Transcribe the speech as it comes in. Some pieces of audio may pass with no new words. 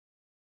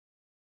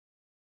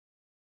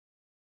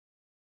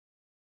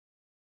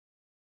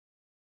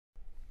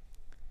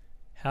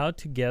How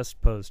to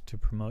guest post to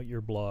promote your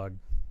blog.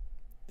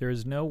 There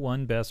is no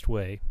one best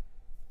way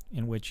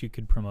in which you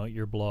could promote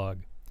your blog.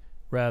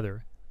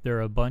 Rather, there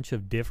are a bunch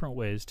of different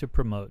ways to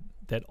promote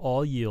that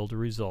all yield a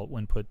result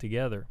when put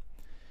together.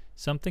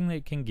 Something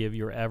that can give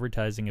your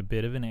advertising a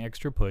bit of an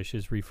extra push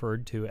is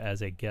referred to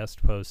as a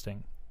guest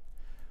posting.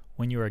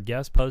 When you are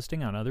guest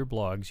posting on other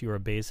blogs, you are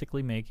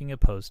basically making a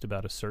post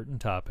about a certain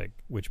topic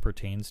which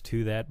pertains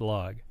to that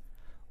blog.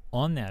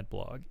 On that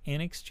blog,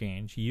 in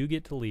exchange, you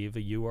get to leave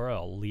a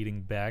URL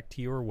leading back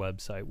to your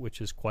website,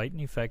 which is quite an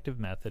effective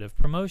method of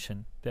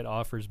promotion that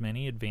offers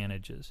many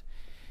advantages.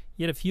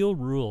 Yet a few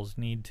rules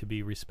need to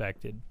be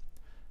respected.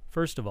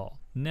 First of all,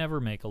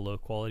 never make a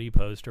low-quality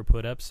post or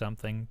put up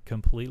something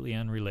completely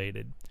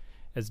unrelated,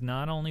 as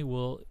not only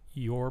will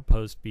your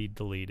post be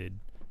deleted,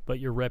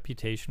 but your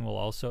reputation will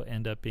also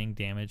end up being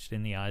damaged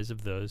in the eyes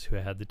of those who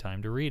had the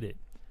time to read it.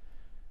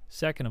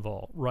 Second of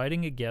all,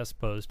 writing a guest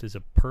post is a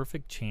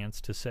perfect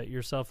chance to set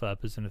yourself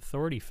up as an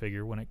authority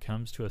figure when it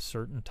comes to a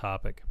certain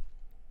topic,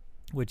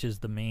 which is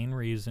the main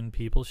reason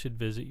people should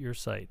visit your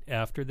site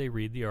after they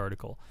read the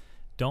article.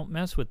 Don't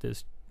mess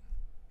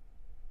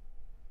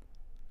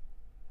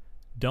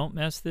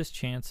this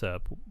chance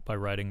up by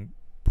writing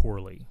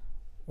poorly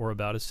or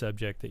about a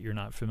subject that you're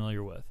not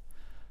familiar with.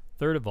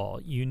 Third of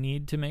all, you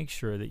need to make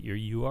sure that your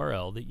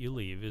URL that you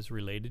leave is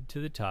related to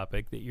the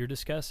topic that you're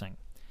discussing.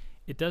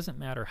 It doesn't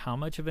matter how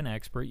much of an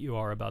expert you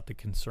are about the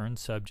concerned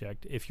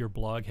subject if your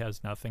blog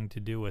has nothing to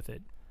do with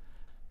it.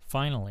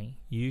 Finally,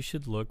 you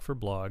should look for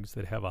blogs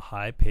that have a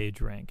high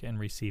page rank and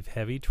receive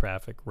heavy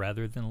traffic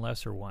rather than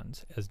lesser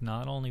ones, as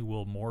not only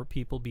will more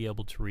people be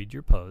able to read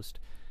your post,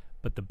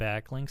 but the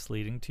backlinks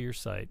leading to your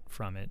site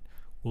from it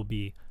will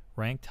be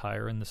ranked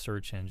higher in the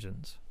search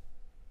engines.